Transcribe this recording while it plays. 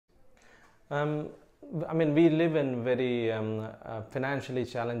Um, I mean, we live in very financially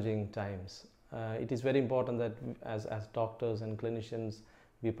challenging times. It is very important that as doctors and clinicians,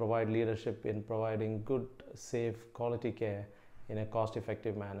 we provide leadership in providing good, safe, quality care in a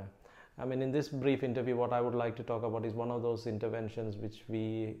cost-effective manner. I mean, in this brief interview, what I would like to talk about is one of those interventions which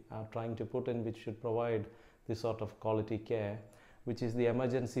we are trying to put in, which should provide this sort of quality care, which is the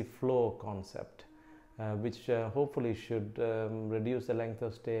emergency flow concept. Which hopefully should reduce the length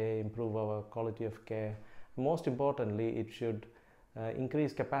of stay, improve our quality of care. Most importantly, it should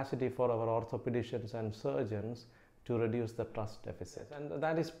increase capacity for our orthopedicians and surgeons to reduce the trust deficit. And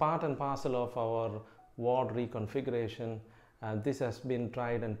that is part and parcel of our ward reconfiguration. This has been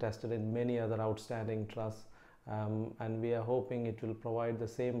tried and tested in many other outstanding trusts, and we are hoping it will provide the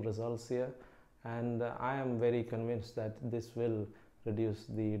same results here. And I am very convinced that this will reduce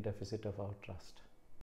the deficit of our trust.